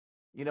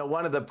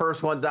One of the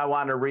first ones I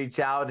want to reach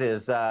out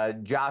is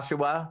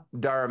Joshua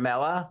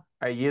Daramola.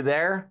 Are you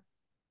there?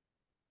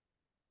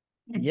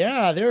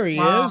 Yeah, there he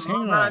Wow, is.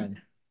 Hang Robert,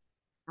 on.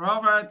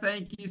 Robert,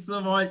 thank you so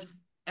much.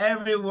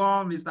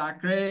 Everyone, Mr.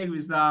 Craig,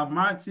 Mr.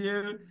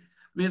 Matthew,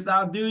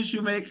 Mr. Bill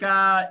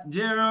Shoemaker,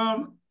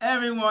 Jerome,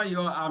 everyone,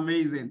 you're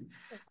amazing.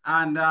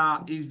 And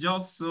it's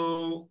just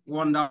so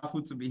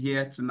wonderful to be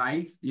here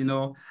tonight.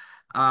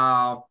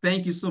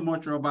 Thank you so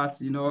much,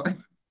 Robert,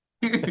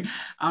 and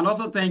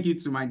also thank you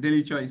to my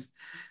daily choice.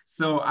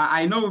 So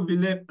I know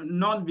we've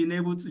not been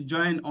able to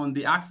join on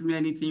the Ask Me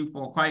Anything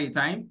for quite a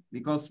time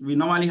because we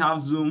normally have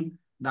Zoom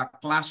that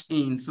clash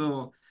in.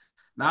 So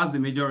that's the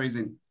major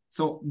reason.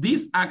 So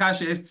this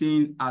Akashes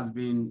thing has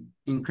been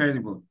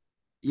incredible.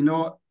 You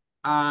know,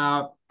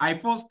 I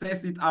first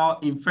tested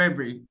out in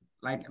February.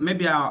 Like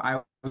maybe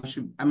I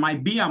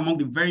might be among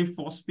the very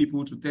first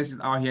people to test it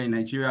out here in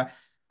Nigeria.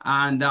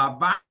 And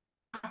back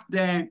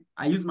then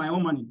I used my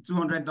own money,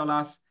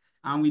 $200.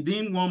 And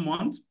within 1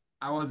 month,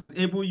 I was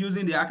able,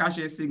 using the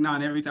Akashes signal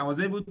and everything, I was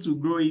able to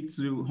grow it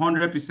to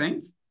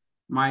 100%.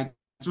 My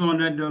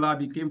 $200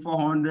 became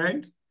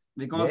 400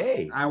 because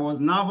Yay. I was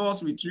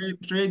nervous with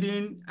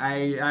trading.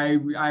 I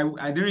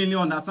didn't really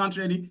understand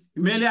trading.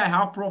 Immediately I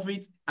have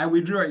profit, I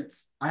withdraw it.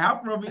 I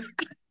have profit,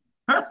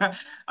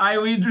 I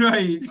withdraw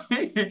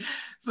it.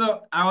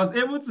 So I was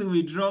able to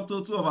withdraw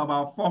total of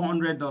about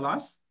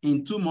 $400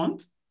 in 2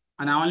 months,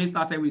 and I only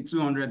started with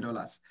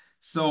 $200.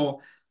 So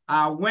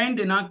when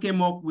they now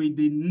came up with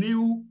the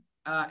new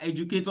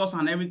educators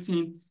and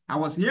everything, I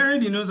was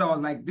hearing the news. I was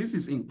like, this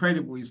is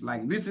incredible. It's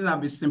like, this is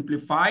have been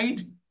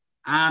simplified.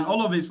 And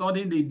all of a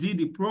sudden, they did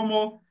the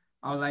promo.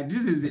 I was like,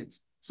 this is it.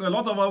 So a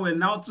lot of us were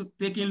now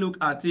taking a look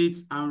at it.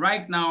 And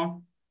right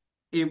now,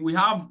 if we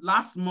have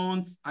last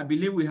month, I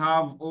believe we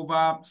have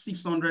over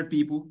 600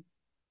 people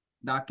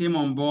that came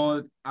on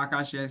board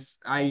Akashes.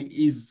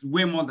 Is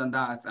way more than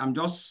that. I'm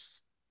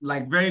just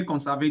like very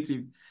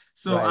conservative.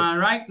 So Right. and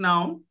right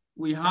now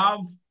we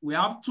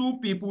have two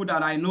people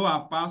that I know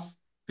have passed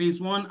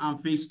phase 1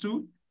 and phase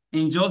 2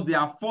 in just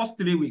their first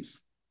 3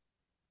 weeks.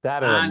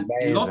 That is And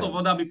a lot of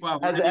amazing. other people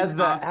have Has already has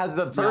the passed has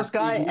the their first stage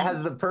guy one.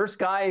 has the first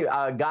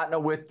guy gotten a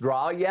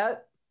withdrawal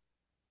yet?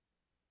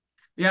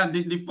 Yeah,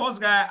 the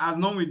first guy has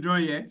not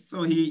withdrawn yet.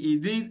 So he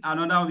did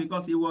another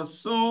because he was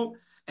so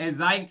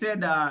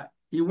excited that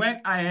he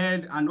went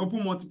ahead and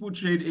opened multiple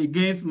trade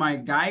against my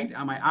guide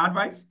and my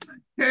advice.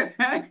 So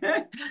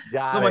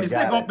Got but it, the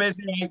got second it.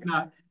 person right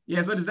now,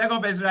 yeah, so the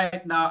second person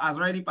right now has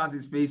already passed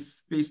his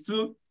phase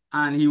 2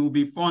 and he will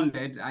be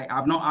funded. I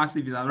have not asked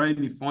if it has already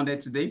been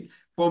funded today.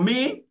 For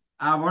me,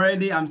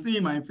 I'm still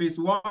in my phase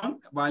 1,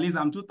 but at least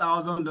I'm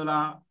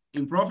 $2,000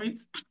 in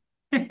profit.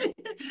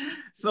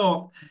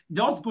 So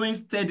just going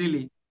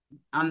steadily.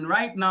 And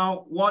right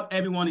now, what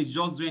everyone is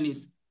just doing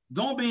is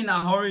don't be in a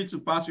hurry to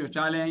pass your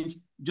challenge.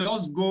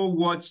 Just go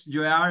watch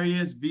Joy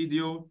Arias'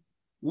 video,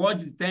 watch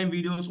the 10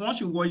 videos. Once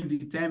you watch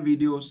the 10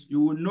 videos,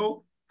 you will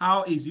know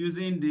how he's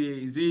using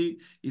he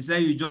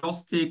said you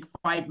just take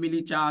 5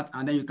 minute chart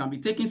and then you can be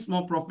taking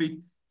small profit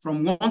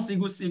from one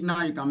single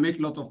signal, you can make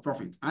a lot of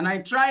profit. And I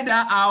tried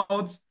that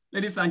out,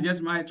 ladies and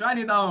gentlemen. I tried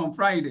it out on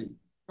Friday.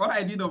 What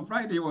I did on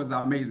Friday was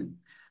amazing.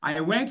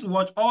 I went to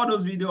watch all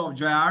those videos of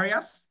Joy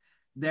Arias.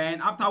 Then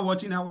after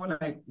watching, I was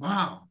like,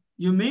 wow,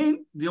 you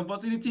mean the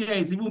opportunity here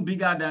is even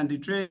bigger than the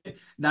trade,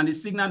 than the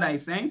signal that I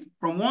sent?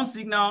 From one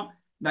signal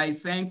that I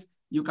sent,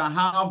 you can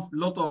have a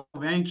lot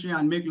of entry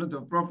and make a lot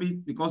of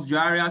profit because Joy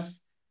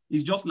Arias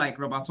is just like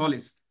Robert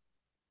Hollis.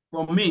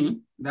 For me,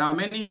 there are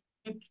many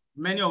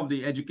of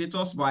the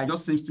educators, but I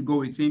just seems to go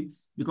with him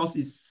because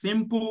it's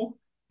simple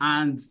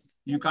and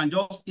you can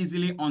just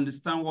easily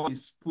understand what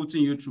he's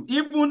putting you through.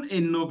 Even a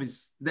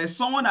novice, there's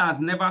someone that has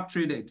never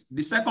traded.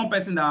 The second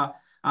person that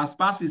has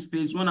passed his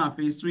phase 1 and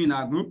phase 2 in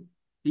our group,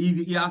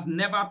 he has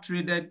never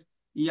traded.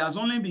 He has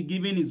only been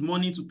giving his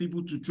money to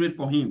people to trade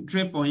for him,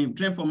 trade for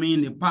me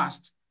in the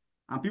past.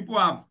 And people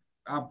have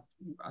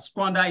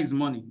squandered his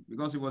money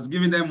because he was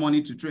giving them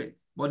money to trade.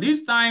 But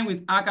this time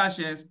with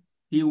Akashes,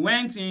 he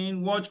went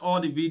in, watched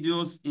all the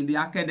videos in the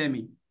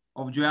academy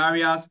of Joy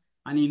Arias,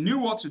 and he knew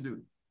what to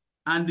do.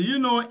 And do you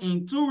know,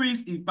 in 2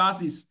 weeks, he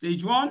passed his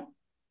stage 1,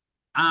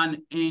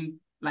 and in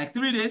like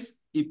 3 days,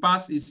 he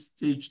passed his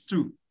stage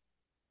 2.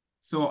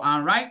 So,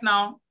 and right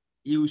now,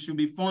 he should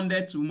be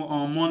funded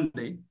on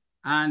Monday.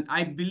 And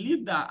I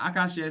believe that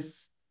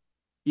Akashes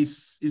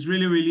is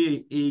really,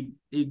 really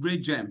a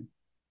great gem.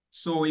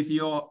 So if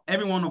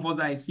every one of us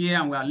that is here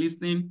and we are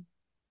listening,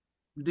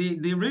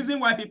 the reason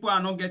why people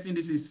are not getting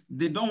this is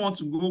they don't want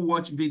to go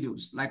watch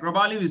videos. Like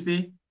Robali will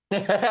say,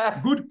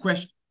 good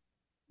question.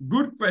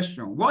 Good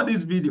question. What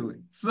is video?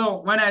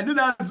 So when I do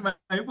that to my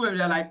people,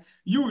 they're like,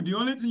 the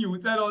only thing you will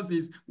tell us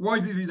is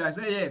watch the video. I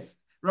say, yes.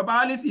 Robert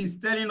Alice is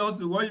telling us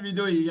to watch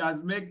video. He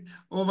has made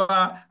over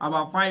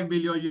about $5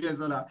 billion US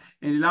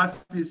in the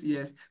last 6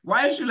 years.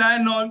 Why should I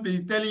not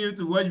be telling you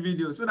to watch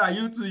video so that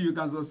you too, you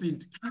can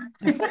succeed?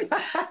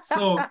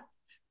 So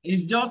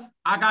it's just,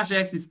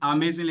 Akashex is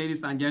amazing,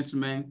 ladies and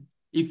gentlemen.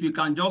 If you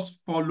can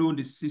just follow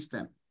the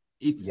system,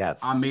 it's Yes.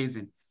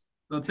 amazing.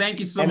 So thank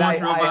you so And much,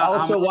 I Robert.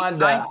 I'm also wanted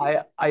to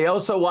excited. I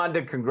also wanted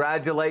to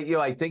congratulate you.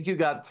 I think you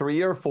got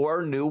 3 or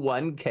 4 new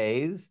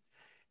 1Ks.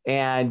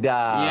 And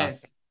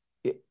Yes,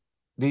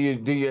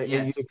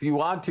 yes, if you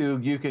want to,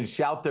 you can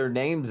shout their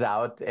names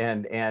out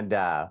and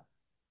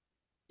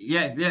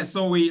yes, yes.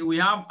 So we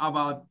have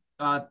about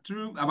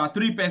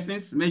 3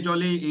 persons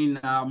majorly in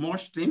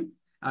Mosh team,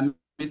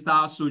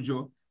 Mr.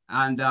 Sojo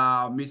and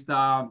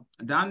Mr.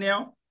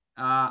 Daniel,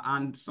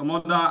 and some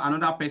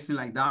another person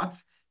like that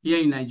here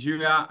in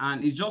Nigeria.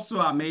 And it's just so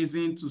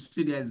amazing to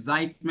see the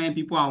excitement.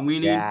 People are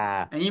winning,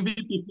 yeah. and even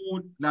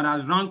people that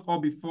have ranked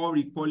up before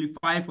we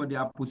qualify for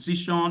their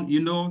position.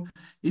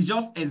 It's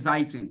just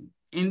exciting.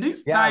 In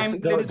this Yes, time,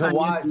 ladies and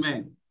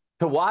gentlemen,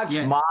 to watch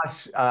yes,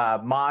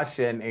 Mosh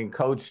and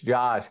Coach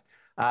Josh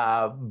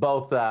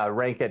both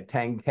rank at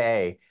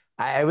 10K.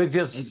 It was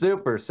just it,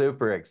 super,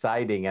 super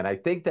exciting. And I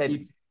think that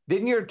it's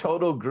didn't your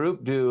total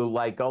group do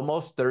like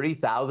almost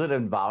 30,000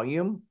 in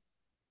volume?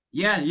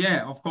 yeah,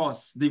 yeah, of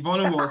course. The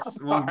volume was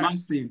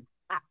massive,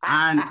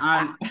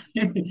 and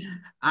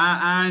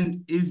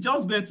and it's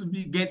just going to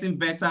be getting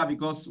better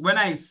because when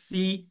I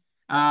see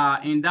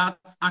in that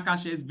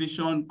Akash's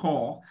vision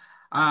call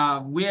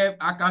where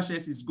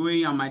Akash's is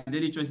going and my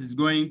daily choice is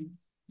going,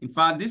 in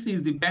fact, this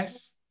is the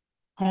best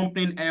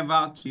company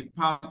ever to be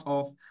part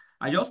of.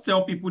 I just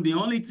tell people the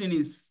only thing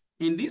is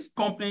in this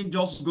company,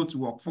 just go to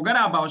work. Forget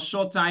about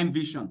short-time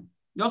vision.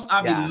 Just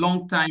have the Yeah.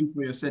 long time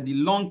for yourself, the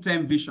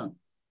long-term vision,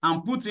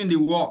 and put in the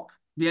work,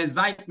 the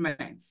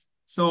excitement.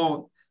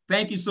 So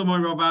thank you so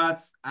much,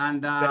 Robert.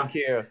 And Thank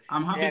you.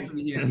 I'm happy to And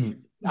be here.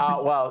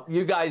 well,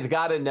 you guys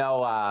got to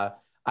know.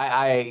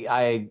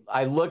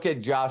 I look at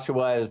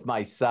Joshua as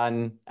my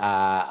son.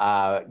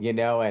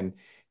 And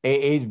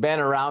he's been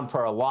around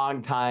for a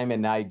long time in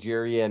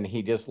Nigeria, and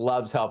he just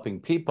loves helping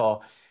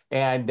people.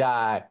 And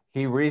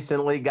he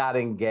recently got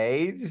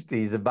engaged.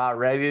 He's about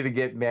ready to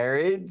get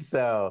married.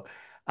 So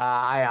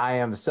I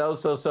am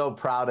so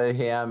proud of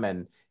him,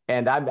 and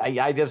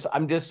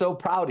I'm just so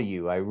proud of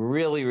you. I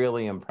really,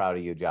 really am proud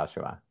of you,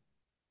 Joshua.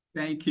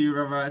 Thank you,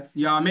 Robert.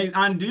 You're amazing.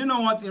 And do you know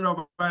what,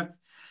 Robert?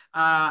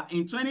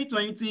 In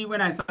 2020,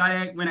 when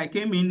I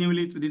came in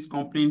newly to this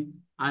company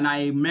and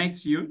I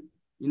met you,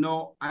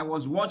 I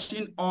was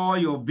watching all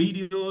your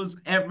videos,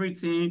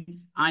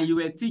 everything, and you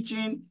were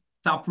teaching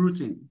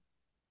taprooting.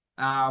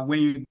 When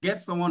you get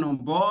someone on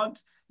board,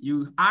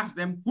 you ask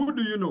them, who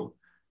do you know?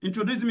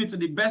 Introduce me to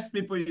the best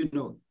people you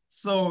know.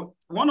 So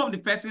one of the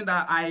person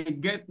that I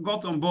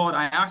got on board,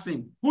 I asked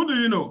him, who do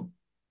you know?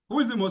 Who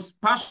is the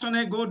most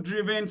passionate,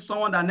 goal-driven,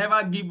 someone that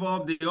never give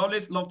up, they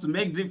always love to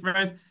make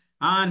difference.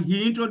 And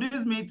he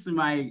introduced me to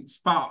my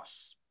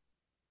spouse.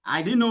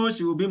 I didn't know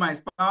she would be my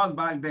spouse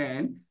back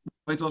then,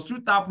 but it was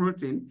through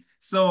taprooting.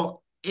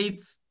 So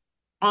it's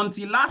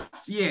until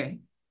last year,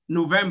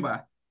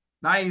 November,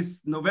 that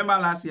is November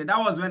last year, that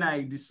was when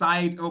I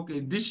decided,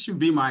 okay, this should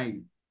be my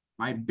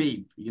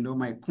babe,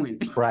 my queen.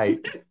 Right.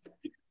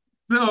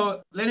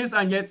 So, ladies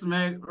and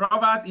gentlemen,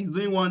 Robert is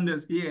doing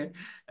wonders here.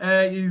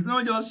 He's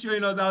not just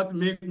showing us how to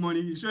make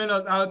money, he's showing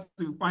us how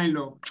to find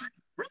love.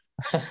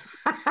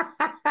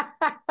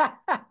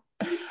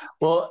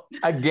 Well,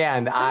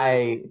 again,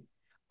 I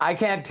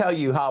can't tell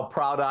you how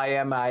proud I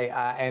am.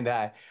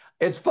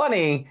 It's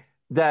funny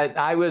that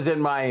I was in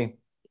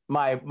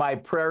my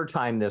prayer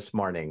time this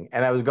morning,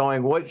 and I was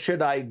going, what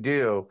should I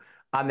do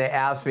on the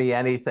Ask Me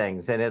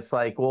Anythings? And it's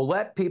like, well,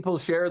 let people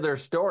share their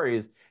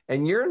stories,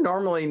 and you're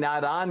normally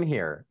not on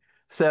here.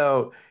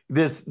 So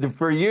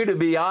for you to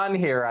be on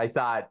here, I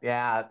thought,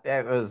 yeah,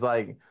 it was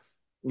like,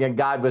 yeah,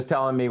 God was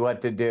telling me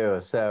what to do.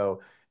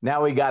 So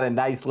now we got a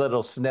nice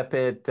little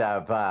snippet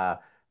of,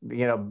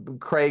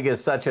 Craig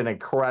is such an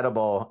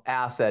incredible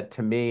asset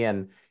to me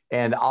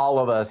and all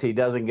of us. He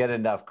doesn't get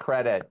enough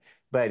credit,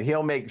 but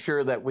he'll make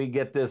sure that we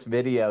get this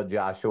video,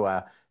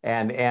 Joshua,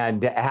 and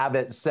have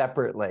it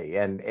separately,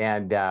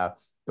 and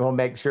we'll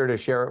make sure to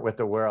share it with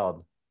the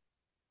world.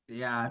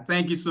 Yeah,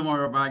 thank you so much,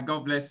 Robert.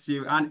 God bless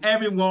you. And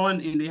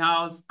everyone in the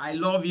house, I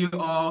love you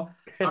all.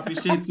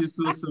 Appreciate you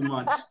so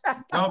much.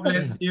 God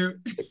bless you.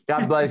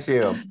 God bless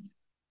you.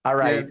 All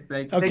Yes, right.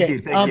 thank you. Thank Okay. you.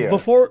 Thank you.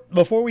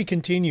 Before we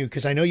continue,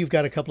 because I know you've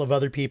got a couple of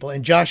other people,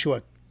 and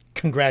Joshua,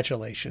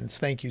 congratulations.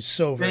 Thank you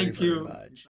so very, Thank very you. much.